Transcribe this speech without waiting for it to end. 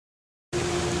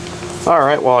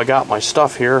Alright, well, I got my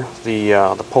stuff here,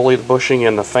 the pulley, the bushing,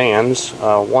 and the fans.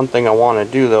 One thing I want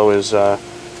to do though is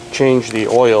change the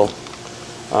oil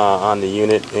on the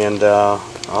unit, and I'll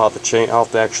have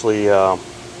to actually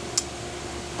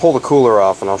pull the cooler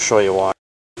off, and I'll show you why.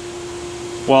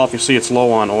 Well, if you see it's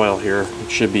low on oil here,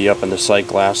 it should be up in the sight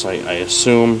glass. I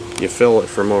assume you fill it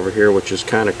from over here, which is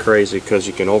kind of crazy because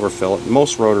you can overfill it.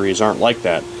 Most rotaries aren't like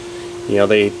that. You know,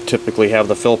 they typically have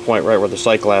the fill point right where the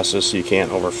sight glass is, so you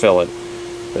can't overfill it.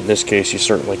 But in this case, you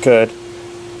certainly could.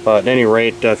 But at any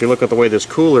rate, if you look at the way this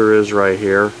cooler is right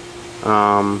here,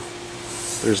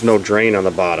 there's no drain on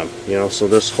the bottom. You know, so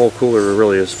this whole cooler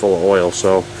really is full of oil.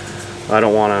 So I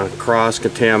don't want to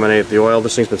cross-contaminate the oil.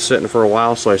 This thing's been sitting for a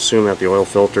while, so I assume that the oil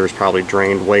filter is probably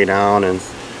drained way down, and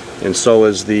so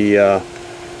is the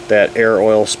that air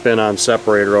oil spin-on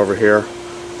separator over here.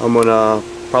 I'm gonna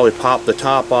probably pop the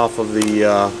top off of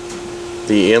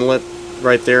the inlet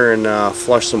right there and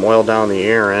flush some oil down the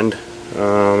air end.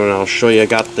 And I'll show you. I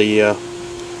got the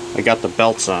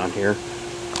belts on here.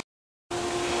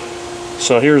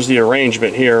 So here's the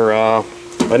arrangement here. I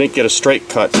didn't get a straight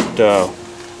cut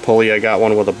pulley. I got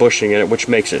one with a bushing in it, which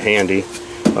makes it handy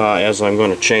as I'm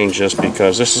going to change this,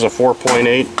 because this is a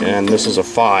 4.8 and this is a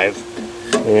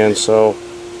 5, and so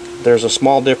there's a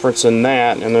small difference in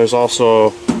that, and there's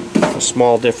also a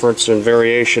small difference in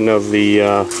variation of the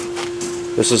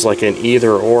this is like an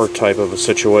either or type of a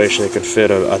situation. It could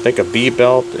fit I think a B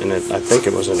belt, and I think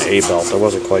it was an A belt. I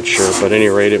wasn't quite sure, but at any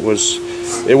rate, it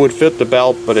would fit the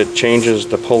belt, but it changes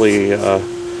the pulley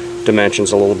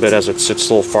dimensions a little bit as it sits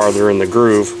a little farther in the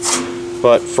groove.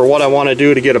 But for what I want to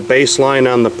do to get a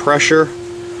baseline on the pressure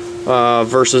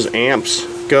versus amps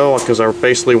go, because I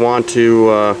basically want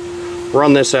to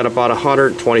run this at about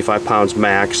 125 pounds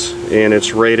max, and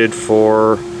it's rated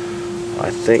for,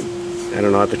 I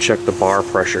don't know, I have to check the bar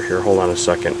pressure here, hold on a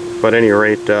second. But at any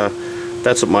rate,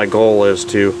 that's what my goal is,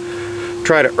 to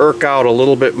try to irk out a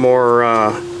little bit more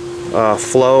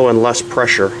flow and less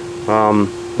pressure.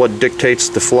 What dictates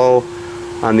the flow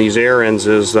on these air ends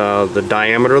is the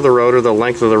diameter of the rotor, the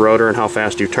length of the rotor, and how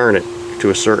fast you turn it. To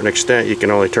a certain extent, you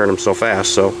can only turn them so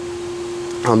fast, so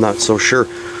I'm not so sure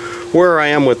where I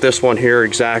am with this one here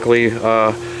exactly.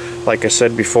 Like I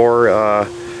said before,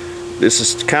 this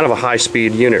is kind of a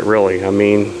high-speed unit, really. I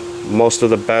mean, most of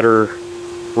the better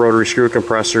rotary screw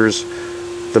compressors,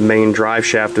 the main drive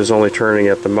shaft is only turning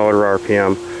at the motor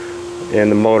RPM, and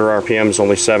the motor RPM is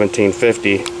only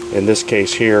 1750. In this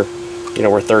case here, you know,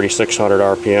 we're 3600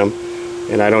 RPM,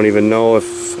 and I don't even know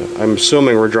if, I'm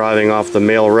assuming we're driving off the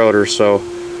male rotor, so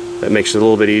that makes it a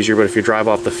little bit easier. But if you drive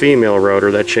off the female rotor,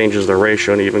 that changes the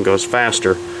ratio and even goes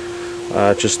faster.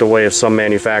 Just a way of some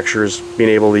manufacturers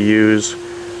being able to use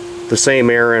the same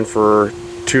air end for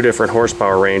two different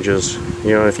horsepower ranges.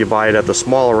 You know, if you buy it at the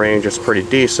small range, it's pretty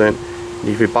decent.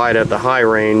 If you buy it at the high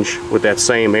range with that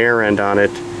same air end on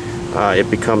it,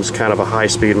 it becomes kind of a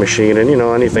high-speed machine. And you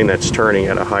know, anything that's turning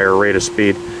at a higher rate of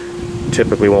speed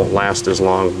typically won't last as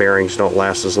long. Bearings don't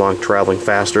last as long traveling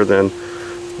faster than,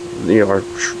 you know,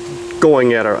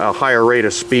 going at a higher rate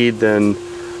of speed than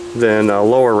a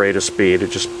lower rate of speed.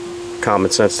 It just, common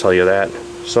sense tell you that.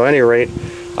 So at any rate,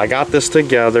 I got this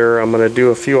together. I'm going to do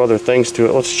a few other things to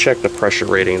it. Let's check the pressure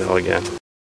rating though again.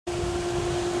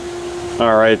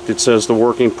 Alright, it says the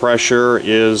working pressure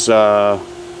is, well,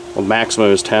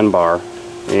 maximum is 10 bar.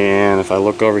 And if I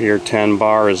look over here, 10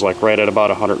 bar is like right at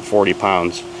about 140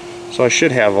 pounds. So I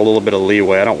should have a little bit of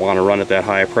leeway. I don't want to run at that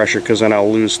high pressure because then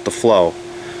I'll lose the flow.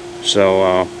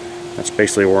 So that's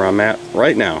basically where I'm at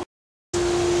right now.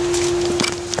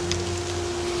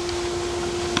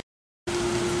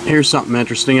 Here's something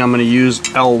interesting. I'm going to use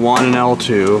L1 and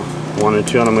L2, 1 and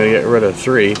 2, and I'm going to get rid of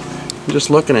 3. I'm just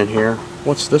looking in here.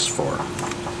 What's this for?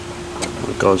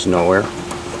 It goes nowhere.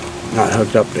 Not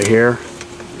hooked up to here.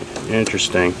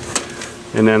 Interesting.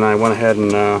 And then I went ahead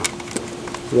and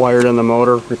wired in the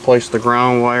motor, replaced the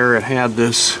ground wire. It had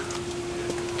this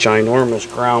ginormous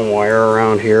ground wire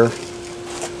around here.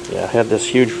 Yeah, it had this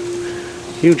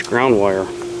huge ground wire.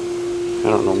 I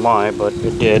don't know why, but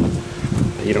it did.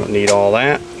 You don't need all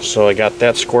that. So I got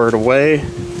that squared away.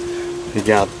 We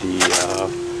got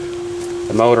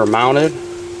the motor mounted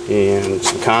and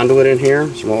some conduit in here,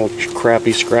 some old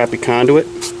crappy scrappy conduit.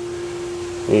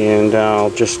 And I'll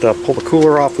just pull the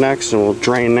cooler off next, and we'll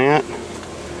drain that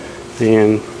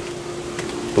and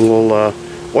put a little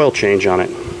oil change on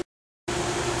it.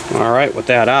 Alright, with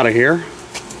that out of here,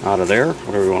 out of there,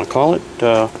 whatever you want to call it,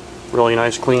 really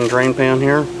nice clean drain pan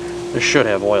here. This should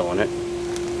have oil in it.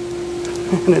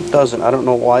 And it doesn't. I don't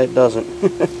know why it doesn't.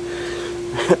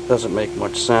 It doesn't make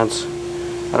much sense.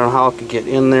 I don't know how it could get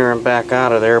in there and back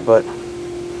out of there, but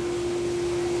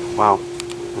Wow,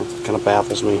 that kind of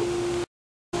baffles me.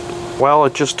 Well,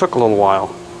 it just took a little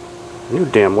while. I knew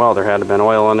damn well there had to have been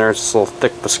oil in there. It's just a little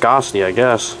thick viscosity, I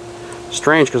guess.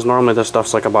 Strange, because normally this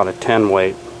stuff's like about a 10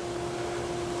 weight.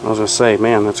 I was going to say,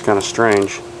 man, that's kind of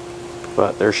strange.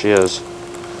 But there she is.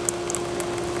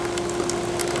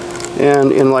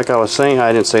 And like I was saying,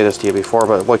 I didn't say this to you before,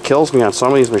 but what kills me on some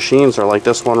of these machines are like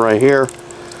this one right here.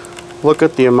 Look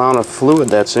at the amount of fluid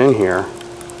that's in here.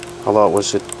 Although it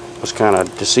was kind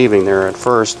of deceiving there at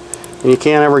first. And you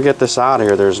can't ever get this out of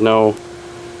here. There's no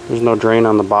drain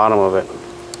on the bottom of it.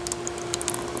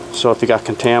 So if you got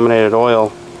contaminated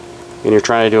oil and you're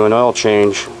trying to do an oil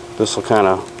change, this will kind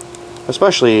of,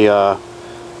 especially you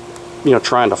know,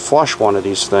 trying to flush one of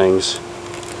these things.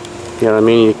 You know what I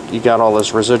mean? You got all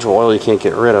this residual oil you can't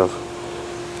get rid of,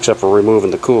 except for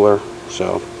removing the cooler.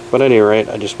 So, but at any rate,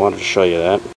 I just wanted to show you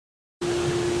that.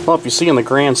 Well, if you see in the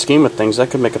grand scheme of things, that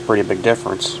could make a pretty big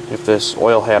difference if this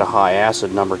oil had a high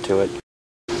acid number to it.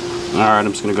 Alright,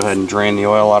 I'm just going to go ahead and drain the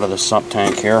oil out of the sump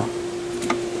tank here.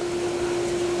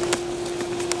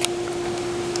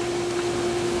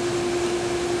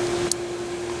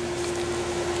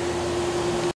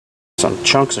 Some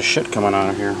chunks of shit coming out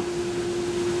of here.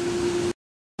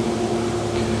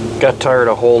 Got tired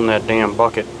of holding that damn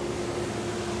bucket.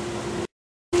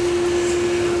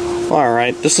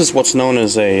 Alright, this is what's known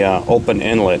as a open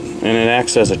inlet, and it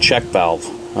acts as a check valve.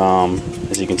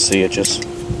 As you can see, it's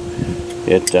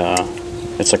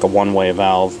like a one-way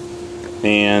valve,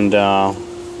 and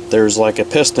there's like a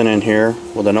piston in here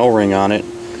with an O-ring on it,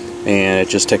 and it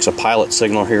just takes a pilot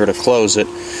signal here to close it,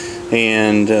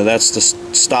 and that's to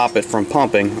stop it from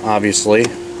pumping, obviously.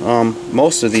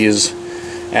 Most of these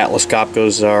Atlas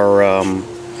Copcos are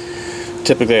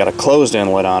typically got a closed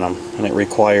inlet on them, and it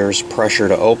requires pressure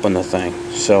to open the thing.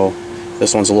 So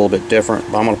this one's a little bit different.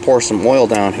 But I'm going to pour some oil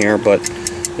down here, but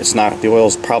it's not, the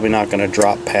oil's probably not going to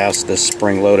drop past this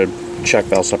spring-loaded check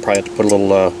valve, so I probably have to put a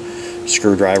little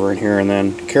screwdriver in here and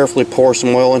then carefully pour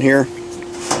some oil in here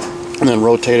and then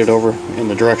rotate it over in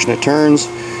the direction it turns,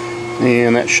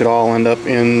 and that should all end up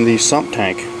in the sump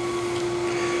tank,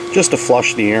 just to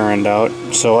flush the air end out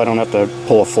so I don't have to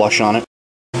pull a flush on it.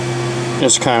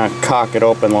 Just kind of cock it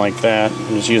open like that,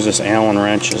 and just use this Allen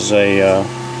wrench as a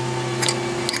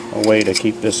way to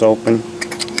keep this open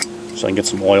so I can get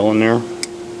some oil in there.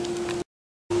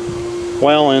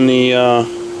 Well, in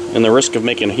the risk of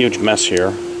making a huge mess here,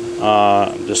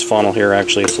 this funnel here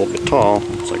actually is a little bit tall.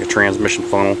 It's like a transmission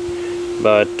funnel,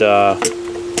 but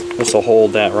this will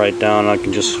hold that right down. I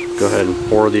can just go ahead and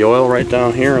pour the oil right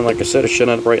down here, and like I said, it should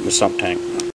end up right in the sump tank.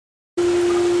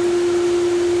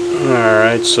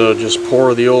 Alright, so just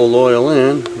pour the old oil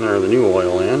in, or the new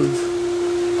oil in,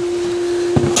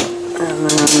 and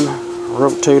then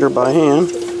rotate her by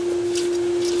hand.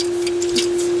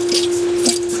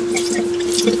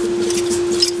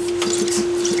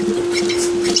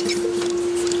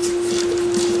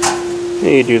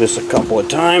 And you do this a couple of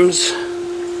times.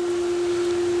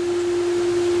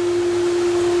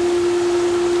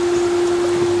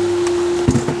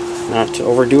 Not to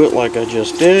overdo it like I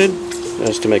just did,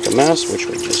 as to make a mess, which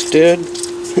we just did.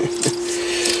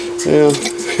 Yeah.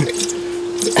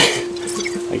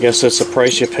 I guess that's the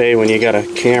price you pay when you got a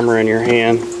camera in your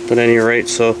hand. But at any rate,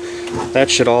 so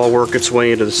that should all work its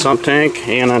way into the sump tank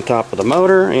and on top of the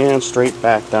motor and straight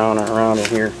back down around in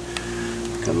here,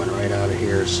 coming right out of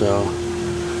here. So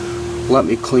let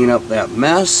me clean up that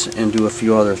mess and do a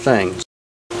few other things.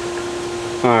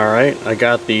 Alright, I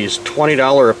got these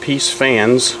 $20 a piece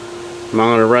fans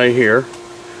mounted right here.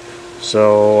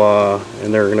 So,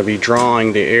 and they're going to be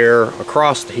drawing the air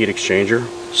across the heat exchanger,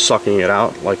 sucking it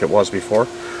out like it was before.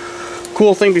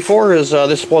 Cool thing before is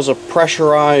this was a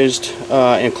pressurized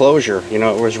enclosure. You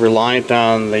know, it was reliant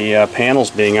on the panels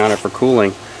being on it for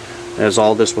cooling, as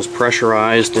all this was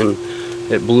pressurized, and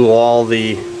it blew all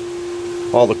the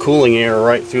cooling air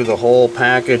right through the whole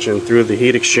package and through the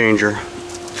heat exchanger,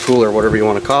 cooler, whatever you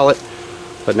want to call it.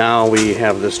 But now we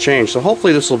have this change, so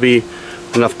hopefully this will be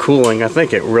enough cooling. I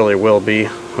think it really will be.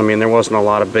 I mean, there wasn't a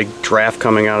lot of big draft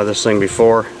coming out of this thing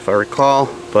before, if I recall,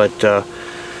 but I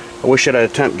wish I had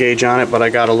a temp gauge on it, but I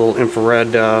got a little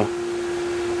infrared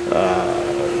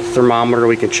thermometer.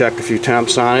 We can check a few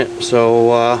temps on it. So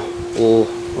what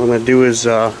I'm going to do is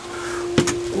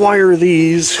wire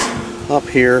these up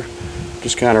here,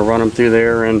 just kind of run them through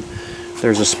there, and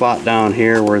there's a spot down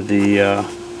here where the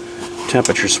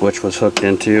temperature switch was hooked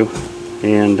into,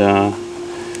 and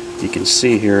you can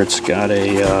see here it's got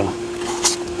a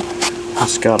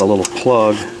little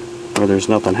plug where there's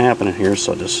nothing happening here,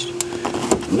 so just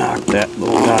knock that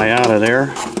little guy out of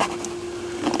there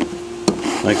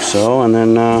like so, and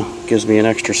then gives me an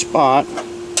extra spot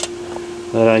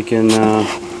that I can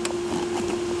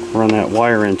run that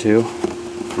wire into,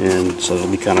 and so it'll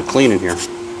be kind of clean in here.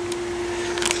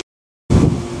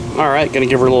 Alright, gonna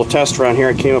give her a little test around here.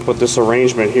 I came up with this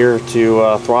arrangement here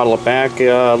to throttle it back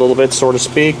a little bit, so to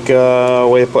speak,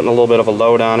 way of putting a little bit of a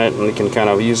load on it, and we can kind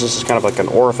of use this as kind of like an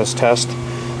orifice test,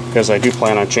 because I do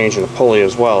plan on changing the pulley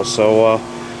as well. So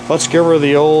let's give her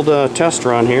the old test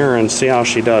run here and see how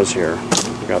she does here.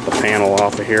 We got the panel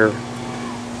off of here,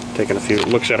 taking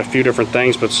looks at a few different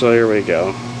things, but so here we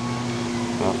go.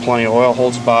 Plenty of oil,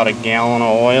 holds about a gallon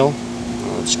of oil.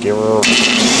 Let's give her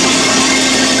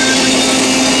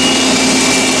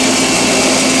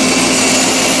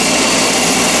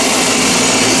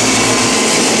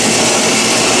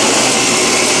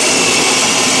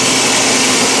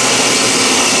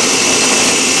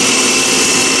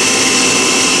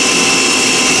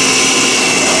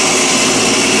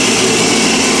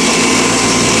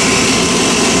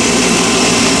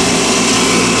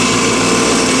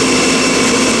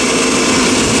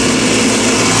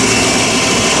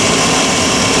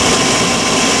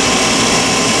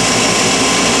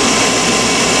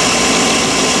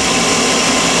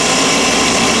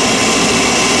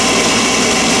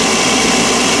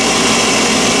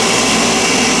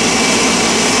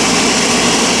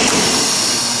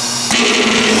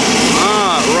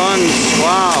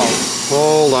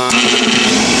hold on.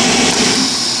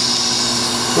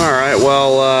 Alright,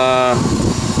 well,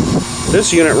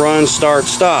 this unit runs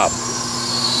start-stop.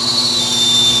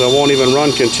 So it won't even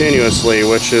run continuously,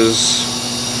 which is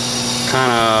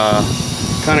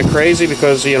kind of crazy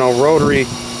because, you know, rotary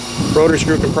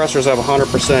screw compressors have a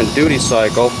 100% duty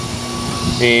cycle.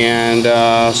 And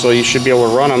so you should be able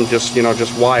to run them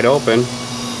just wide open.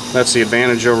 That's the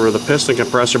advantage over the piston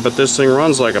compressor, but this thing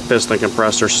runs like a piston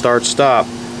compressor, start-stop.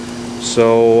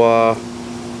 So,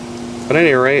 at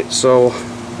any rate, so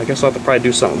I guess I'll have to probably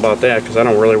do something about that because I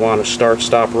don't really want a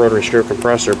start-stop rotary screw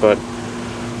compressor, but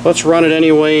let's run it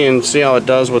anyway and see how it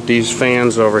does with these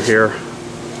fans over here.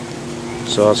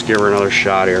 So let's give her another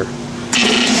shot here.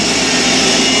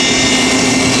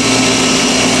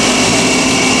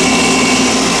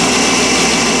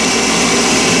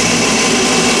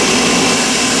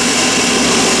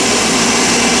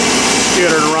 Get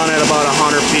her to run at about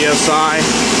 100 psi,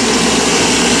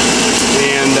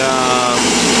 and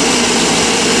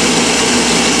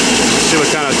see what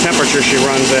kind of temperature she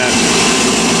runs at.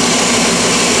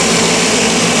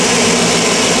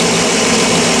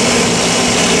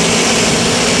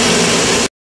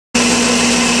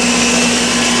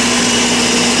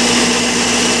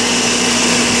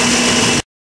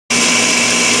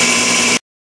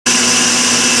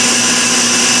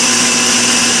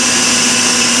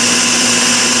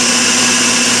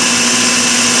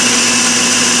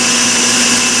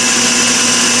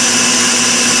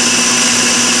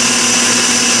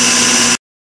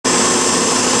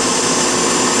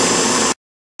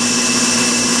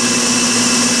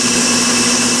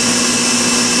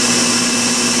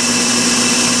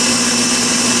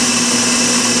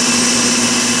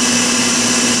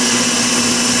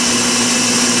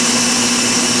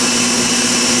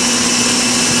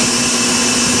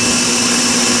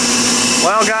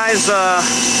 Well guys,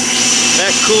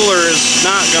 that cooler is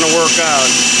not going to work out,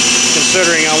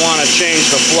 considering I want to change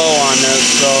the flow on this,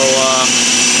 so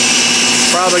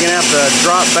probably going to have to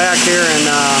drop back here and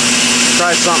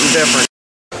try something different.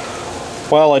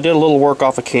 Well, I did a little work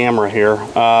off of camera here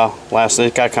last night.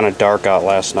 It got kind of dark out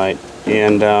last night,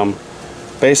 and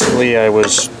basically I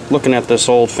was looking at this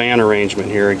old fan arrangement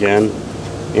here again,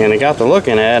 and I got to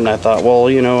looking at it and I thought, well,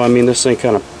 you know, I mean, this thing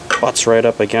kind of butts right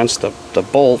up against the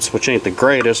bolts, which ain't the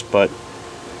greatest, but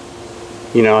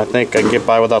you know, I think I can get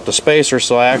by without the spacer.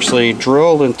 So I actually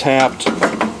drilled and tapped,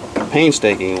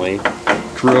 painstakingly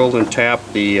drilled and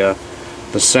tapped the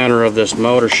center of this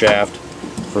motor shaft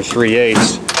for 3/8.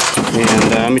 And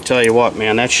let me tell you what,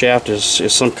 man, that shaft is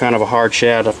some kind of a hard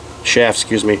shaft,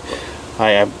 excuse me.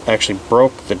 I actually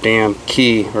broke the damn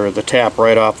key, or the tap,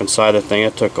 right off inside the thing.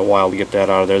 It took a while to get that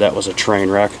out of there. That was a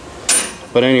train wreck.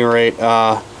 But at any rate,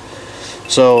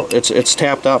 so it's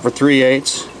tapped out for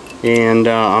 3/8, and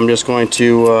I'm just going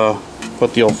to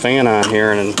put the old fan on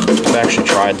here, and I've actually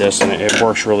tried this, and it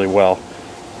works really well,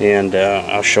 and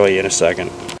I'll show you in a second.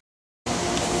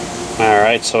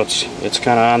 Alright, so it's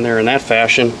kind of on there in that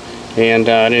fashion, and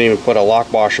I didn't even put a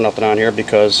lock wash or nothing on here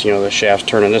because, you know, the shaft's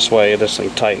turning this way, this thing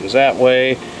tightens that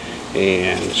way,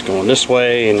 and it's going this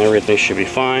way, and everything should be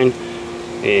fine.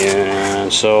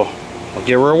 And so I'll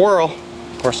give her a whirl.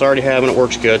 Of course, I already have, and it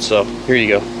works good, so here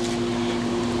you go.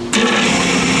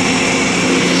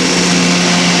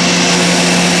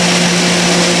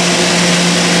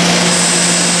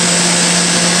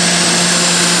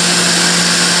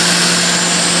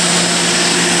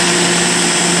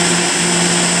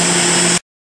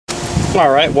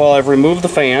 Alright, well, I've removed the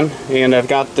fan, and I've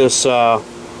got this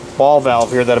ball valve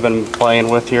here that I've been playing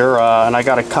with here, and I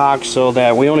got it cocked so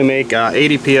that we only make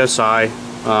 80 psi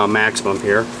maximum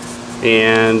here.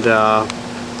 And I'll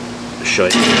show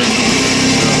you.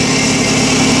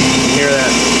 Hear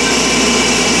that?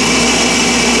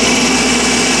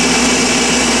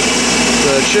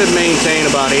 So it should maintain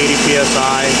about 80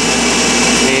 psi.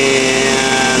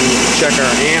 And check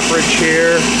our amperage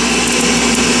here.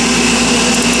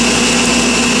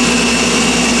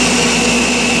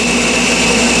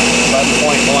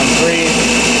 11.13,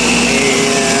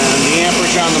 and the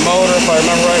amperage on the motor, if I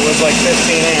remember right, was like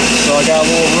 15 amps. So I got a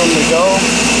little room to go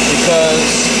because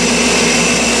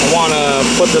I want to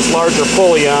put this larger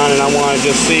pulley on, and I want to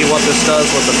just see what this does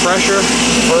with the pressure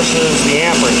versus the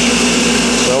amperage.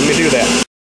 So let me do that.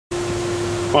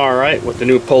 Alright, with the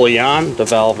new pulley on, the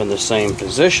valve in the same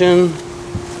position,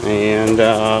 and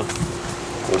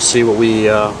we'll see what we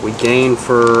gain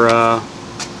for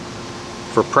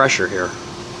pressure here.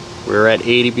 We were at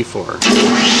 80 before.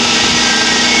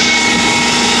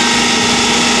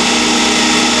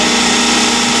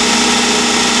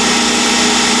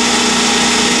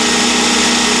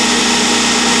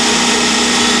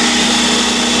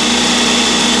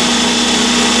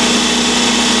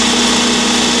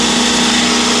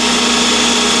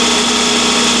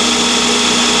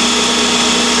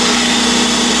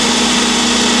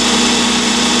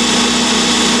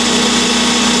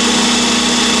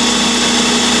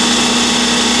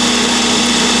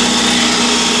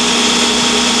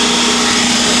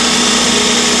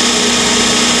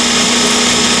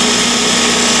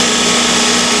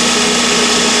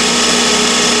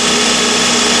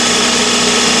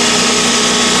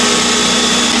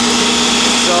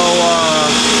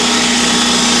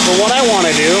 What I want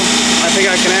to do, I think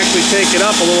I can actually take it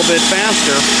up a little bit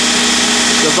faster,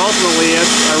 because ultimately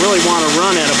I really want to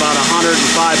run at about 105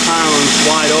 pounds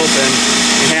wide open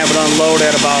and have it unload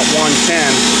at about 110.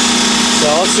 So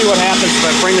let's see what happens if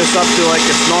I bring this up to like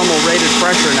its normal rated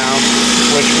pressure now,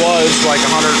 which was like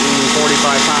 145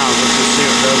 pounds. Let's just see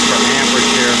what it does for an amperage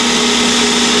here.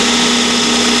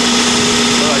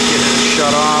 So I get it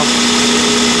shut off.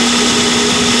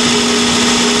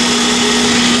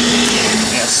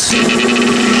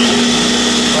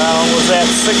 Well, it was at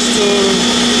 16,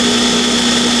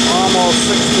 almost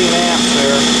 16 amps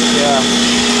there, yeah.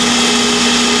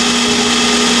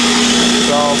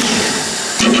 So,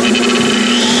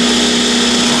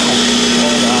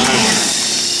 hold on.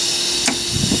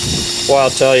 Well, I'll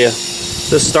tell you,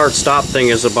 this start-stop thing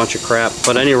is a bunch of crap.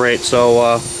 But at any rate,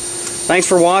 so thanks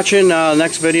for watching.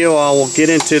 Next video I will get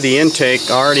into the intake.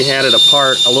 I already had it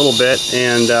apart a little bit,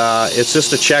 and it's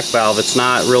just a check valve. It's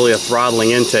not really a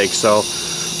throttling intake. So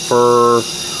for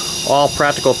all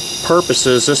practical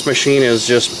purposes, this machine is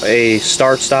just a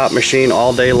start-stop machine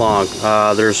all day long.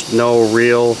 There's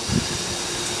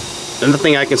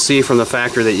nothing I can see from the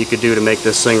factory that you could do to make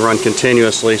this thing run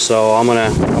continuously. So I'm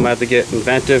gonna have to get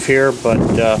inventive here. But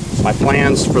my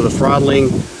plans for the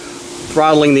throttling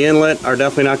the inlet are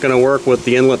definitely not going to work with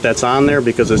the inlet that's on there,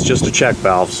 because it's just a check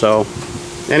valve. So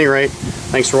at any rate,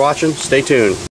 thanks for watching. Stay tuned.